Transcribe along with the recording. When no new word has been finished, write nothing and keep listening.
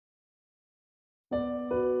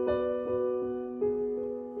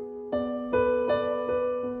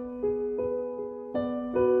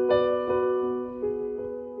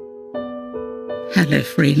Hello,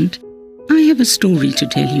 friend. I have a story to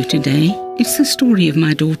tell you today. It's the story of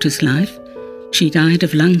my daughter's life. She died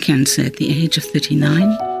of lung cancer at the age of 39,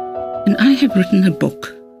 and I have written a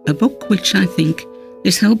book which I think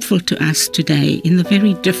is helpful to us today in the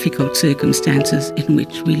very difficult circumstances in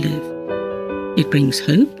which we live. It brings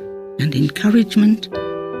hope and encouragement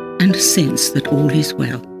and a sense that all is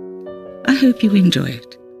well. I hope you enjoy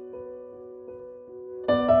it.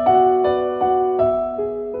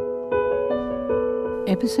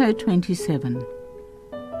 Episode 27.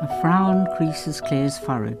 A frown creases Claire's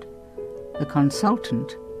forehead. The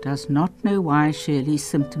consultant does not know why Shirley's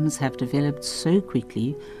symptoms have developed so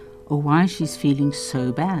quickly or why she's feeling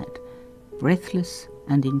so bad, breathless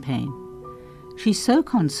and in pain. She's so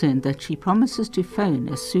concerned that she promises to phone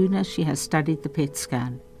as soon as she has studied the PET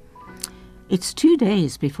scan. It's 2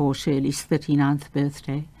 days before Shirley's 39th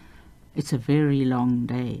birthday. It's a very long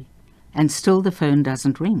day, and still the phone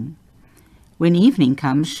doesn't ring. When evening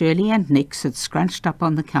comes, Shirley and Nick sit scrunched up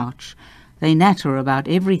on the couch. They natter about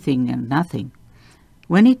everything and nothing.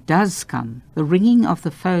 When it does come, the ringing of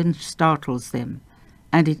the phone startles them,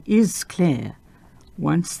 and it is Claire.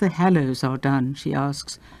 Once the hellos are done, she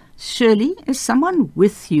asks, "Shirley, is someone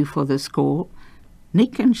with you for this call?"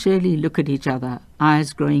 Nick and Shirley look at each other,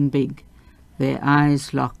 eyes growing big. Their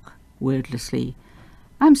eyes lock wordlessly.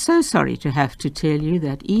 "I'm so sorry to have to tell you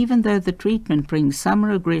that even though the treatment brings some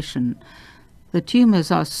regression, the tumours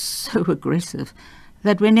are so aggressive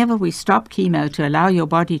that whenever we stop chemo to allow your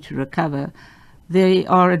body to recover, they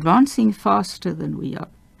are advancing faster than we are."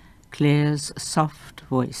 Claire's soft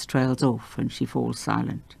voice trails off and she falls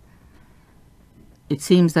silent. It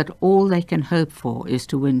seems that all they can hope for is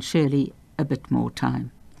to win Shirley a bit more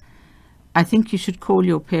time. "I think you should call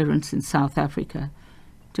your parents in South Africa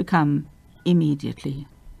to come immediately."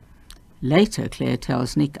 Later, Claire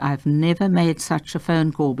tells Nick, "I've never made such a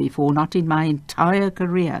phone call before, not in my entire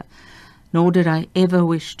career, nor did I ever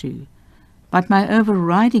wish to. But my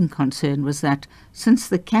overriding concern was that, since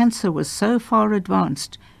the cancer was so far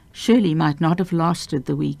advanced, Shirley might not have lasted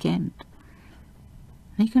the weekend."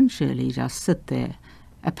 Nick and Shirley just sit there.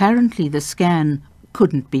 Apparently the scan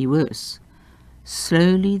couldn't be worse.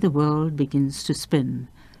 Slowly the world begins to spin.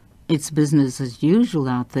 It's business as usual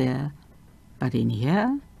out there. But in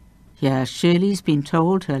here, Shirley's been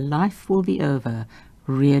told her life will be over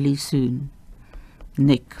really soon.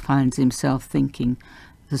 Nick finds himself thinking,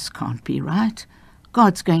 "This can't be right.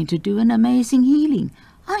 God's going to do an amazing healing.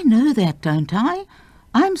 I know that, don't I?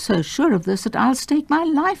 I'm so sure of this that I'll stake my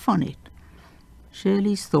life on it."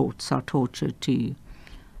 Shirley's thoughts are tortured too.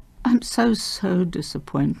 "I'm so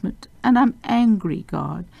disappointed, and I'm angry,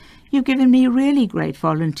 God. You've given me really great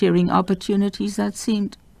volunteering opportunities that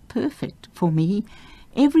seemed perfect for me,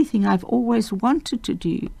 everything I've always wanted to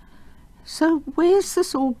do. So where's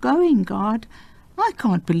this all going, God? I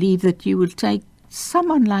can't believe that you would take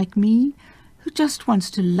someone like me, who just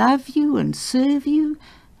wants to love you and serve you,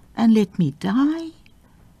 and let me die."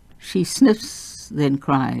 She sniffs, then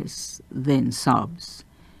cries, then sobs.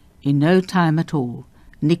 In no time at all,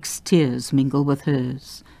 Nick's tears mingle with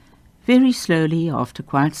hers. Very slowly, after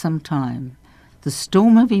quite some time, the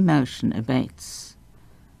storm of emotion abates,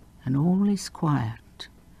 and all is quiet.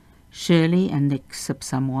 Shirley and Nick sip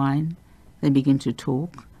some wine. They begin to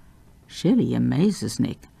talk. Shirley amazes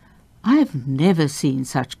Nick. "I've never seen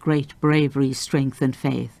such great bravery, strength and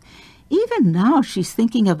faith. Even now she's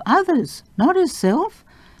thinking of others, not herself,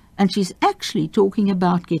 and she's actually talking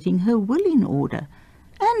about getting her will in order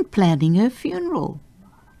and planning her funeral."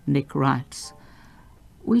 Nick writes,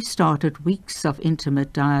 "We started weeks of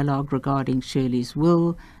intimate dialogue regarding Shirley's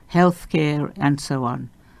will, health care, and so on.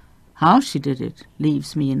 How she did it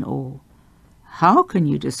leaves me in awe. How can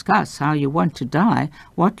you discuss how you want to die,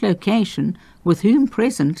 what location, with whom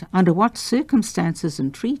present, under what circumstances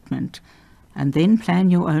and treatment, and then plan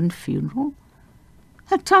your own funeral?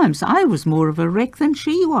 At times I was more of a wreck than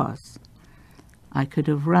she was. I could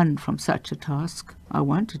have run from such a task. I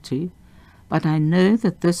wanted to, but I know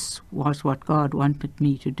that this was what God wanted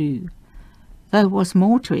me to do. There was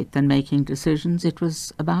more to it than making decisions. It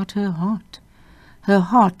was about her heart. Her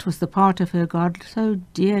heart was the part of her God so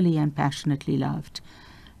dearly and passionately loved.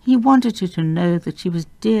 He wanted her to know that she was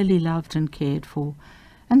dearly loved and cared for,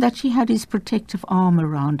 and that she had his protective arm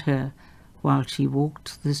around her while she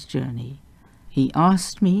walked this journey. He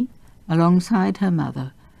asked me, alongside her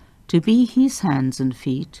mother, to be his hands and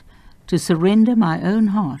feet, to surrender my own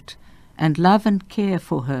heart and love and care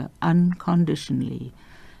for her unconditionally.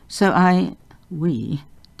 So we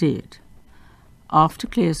did." After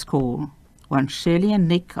Claire's call, once Shirley and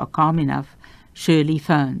Nick are calm enough, Shirley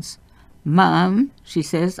phones. "Mum," she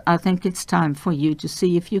says, "I think it's time for you to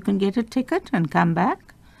see if you can get a ticket and come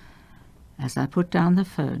back." As I put down the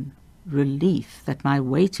phone, relief that my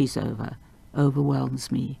wait is over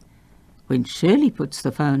overwhelms me. When Shirley puts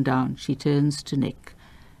the phone down, she turns to Nick.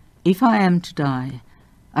 "If I am to die,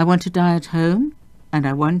 I want to die at home, and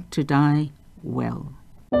I want to die well."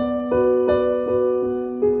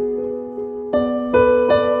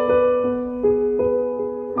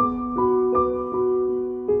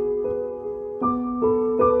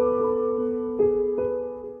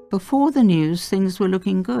 Before the news, things were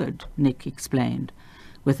looking good, Nick explained.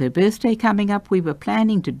 With her birthday coming up, we were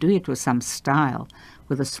planning to do it with some style,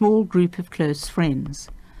 with a small group of close friends.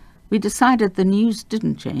 We decided the news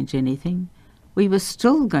didn't change anything. We were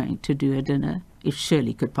still going to do a dinner, if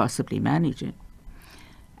Shirley could possibly manage it.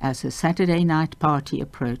 As her Saturday night party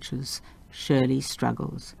approaches, Shirley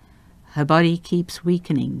struggles. Her body keeps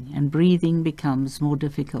weakening and breathing becomes more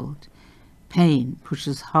difficult. Pain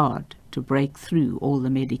pushes hard to break through all the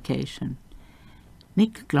medication.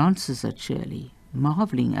 Nick glances at Shirley,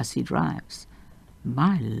 marvelling as he drives.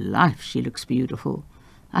 My life, she looks beautiful.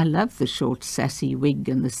 I love the short, sassy wig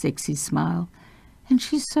and the sexy smile. And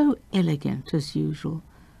she's so elegant as usual.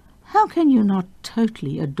 How can you not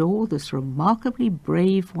totally adore this remarkably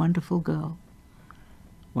brave, wonderful girl?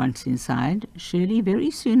 Once inside, Shirley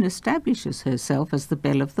very soon establishes herself as the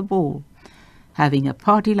belle of the ball. Having a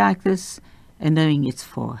party like this, and knowing it's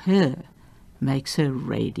for her, makes her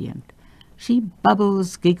radiant. She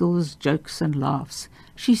bubbles, giggles, jokes and laughs.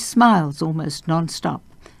 She smiles almost non-stop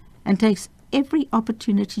and takes every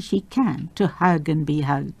opportunity she can to hug and be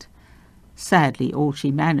hugged. Sadly, all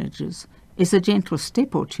she manages is a gentle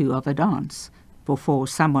step or two of a dance before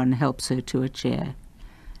someone helps her to a chair.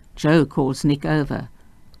 Joe calls Nick over.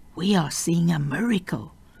 "We are seeing a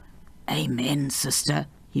miracle." "Amen, sister,"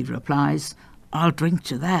 he replies. "I'll drink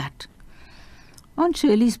to that." On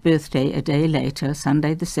Shirley's birthday a day later,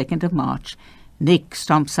 Sunday the 2nd of March, Nick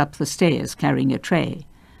stomps up the stairs carrying a tray.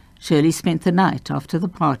 Shirley spent the night after the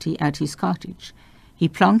party at his cottage. He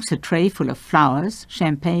plonks a tray full of flowers,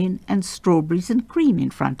 champagne and strawberries and cream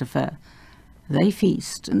in front of her. They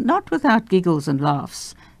feast, not without giggles and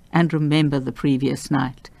laughs, and remember the previous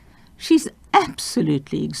night. She's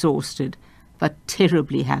absolutely exhausted, but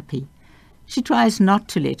terribly happy. She tries not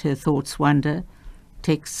to let her thoughts wander.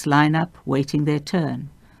 Texts line up, waiting their turn.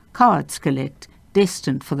 Cards collect,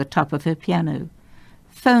 destined for the top of her piano.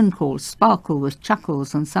 Phone calls sparkle with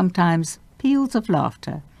chuckles and sometimes peals of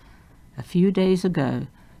laughter. A few days ago,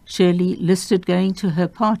 Shirley listed going to her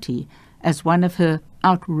party as one of her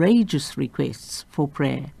outrageous requests for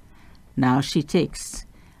prayer. Now she texts,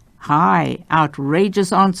 "Hi,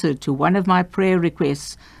 outrageous answer to one of my prayer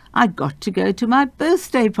requests. I got to go to my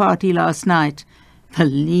birthday party last night.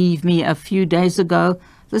 Believe me, a few days ago,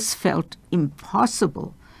 this felt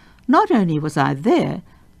impossible. Not only was I there,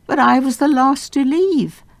 but I was the last to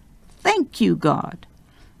leave. Thank you, God."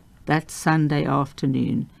 That Sunday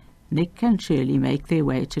afternoon, Nick and Shirley make their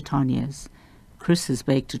way to Tanya's. Chris has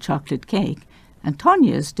baked a chocolate cake, and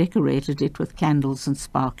Tanya's decorated it with candles and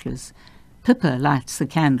sparklers. Pippa lights the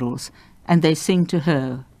candles, and they sing to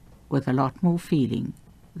her with a lot more feeling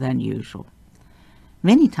than usual.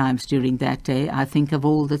 Many times during that day I think of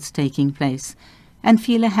all that's taking place and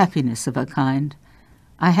feel a happiness of a kind.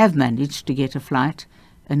 I have managed to get a flight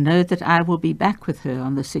and know that I will be back with her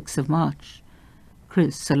on the 6th of March.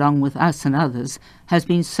 Chris, along with us and others, has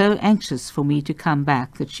been so anxious for me to come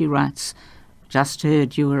back that she writes, "Just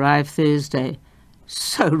heard you arrive Thursday."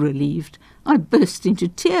 So relieved, I burst into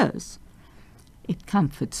tears. It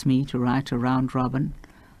comforts me to write a round robin.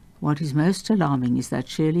 What is most alarming is that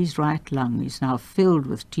Shirley's right lung is now filled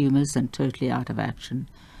with tumours and totally out of action.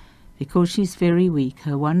 Because she's very weak,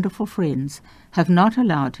 her wonderful friends have not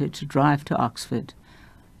allowed her to drive to Oxford.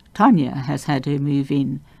 Tanya has had her move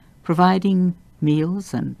in, providing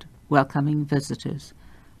meals and welcoming visitors.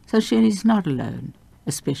 So Shirley's not alone,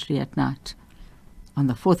 especially at night. On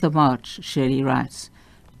the 4th of March, Shirley writes,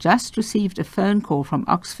 "Just received a phone call from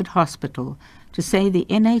Oxford Hospital to say the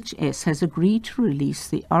NHS has agreed to release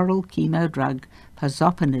the oral chemo drug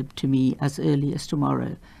pazopanib to me as early as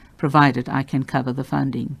tomorrow, provided I can cover the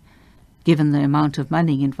funding. Given the amount of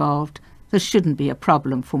money involved, this shouldn't be a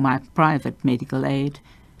problem for my private medical aid.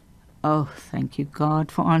 Oh, thank you,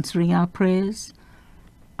 God, for answering our prayers."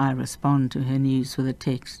 I respond to her news with a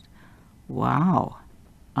text. Wow,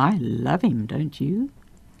 I love him, don't you?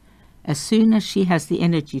 As soon as she has the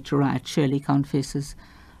energy to write, Shirley confesses,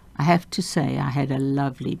 "I have to say I had a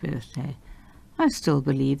lovely birthday. I still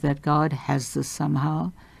believe that God has this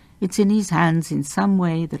somehow. It's in his hands in some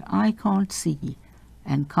way that I can't see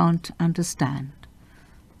and can't understand."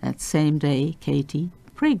 That same day, Katie,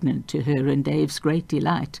 pregnant to her and Dave's great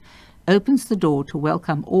delight, opens the door to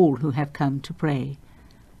welcome all who have come to pray.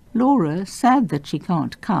 Laura, sad that she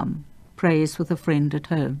can't come, prays with a friend at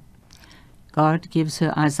home. God gives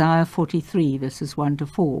her Isaiah 43, verses 1 to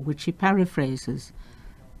 4, which she paraphrases.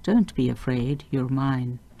 Don't be afraid, you're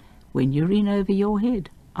mine. When you're in over your head,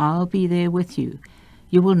 I'll be there with you.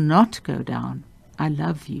 You will not go down. I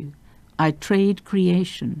love you. I trade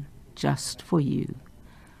creation just for you.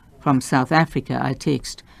 From South Africa, I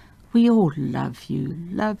text, we all love you,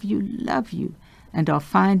 love you, love you, and are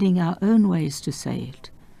finding our own ways to say it.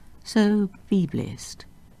 So be blessed.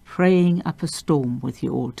 Praying up a storm with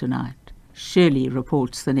you all tonight. Shirley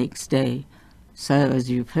reports the next day. So, as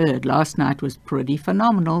you've heard, last night was pretty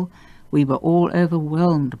phenomenal. We were all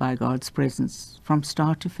overwhelmed by God's presence from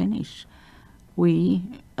start to finish.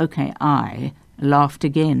 I laughed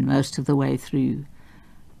again most of the way through.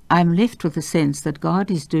 I'm left with the sense that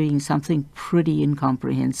God is doing something pretty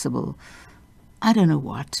incomprehensible. I don't know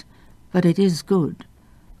what, but it is good.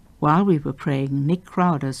 While we were praying, Nick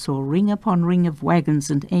Crowder saw ring upon ring of wagons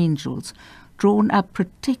and angels drawn up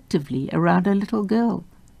protectively around a little girl.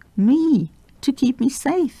 Me, to keep me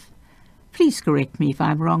safe. Please correct me if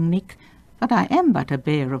I'm wrong, Nick, but I am but a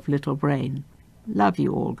bear of little brain. Love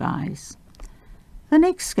you all, guys. The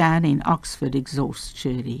next scan in Oxford exhausts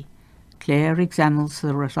Shirley. Claire examines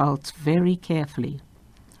the results very carefully.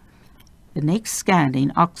 The next scan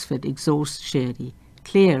in Oxford exhausts Shirley.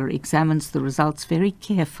 Claire examines the results very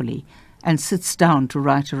carefully and sits down to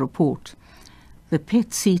write a report. The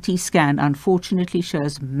PET CT scan unfortunately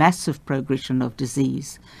shows massive progression of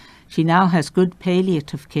disease. She now has good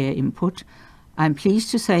palliative care input. I'm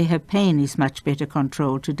pleased to say her pain is much better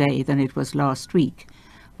controlled today than it was last week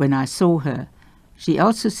when I saw her. She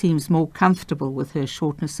also seems more comfortable with her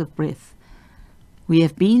shortness of breath. We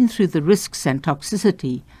have been through the risks and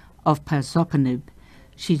toxicity of pazopanib.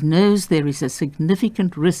 She knows there is a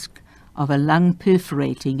significant risk of a lung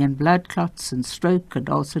perforating and blood clots and stroke and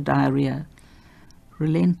also diarrhea.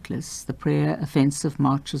 Relentless, the prayer offensive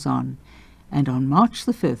marches on, and on March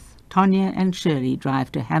the 5th, Tonya and Shirley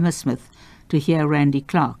drive to Hammersmith to hear Randy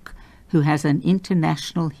Clark, who has an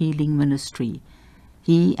international healing ministry.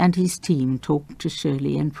 He and his team talk to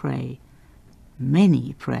Shirley and pray.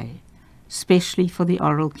 Many pray, especially for the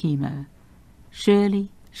oral chemo. Shirley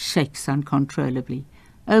shakes uncontrollably,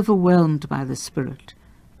 overwhelmed by the Spirit,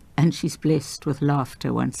 and she's blessed with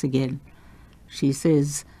laughter once again. She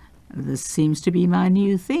says, "This seems to be my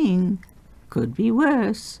new thing. Could be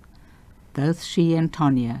worse." Both she and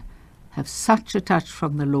Tonya have such a touch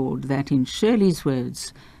from the Lord that, in Shirley's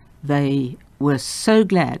words, they were so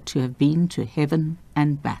glad to have been to heaven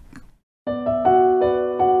and back.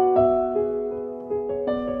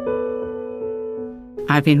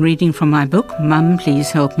 I've been reading from my book, Mum,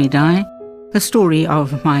 Please Help Me Die, the story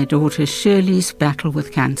of my daughter Shirley's battle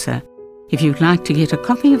with cancer. If you'd like to get a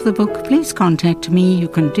copy of the book, please contact me. You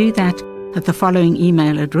can do that at the following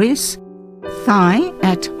email address,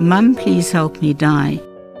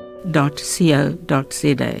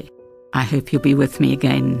 thai@mumpleasehelpmedie.co.za. I hope you'll be with me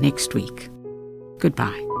again next week.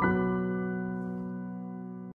 Goodbye.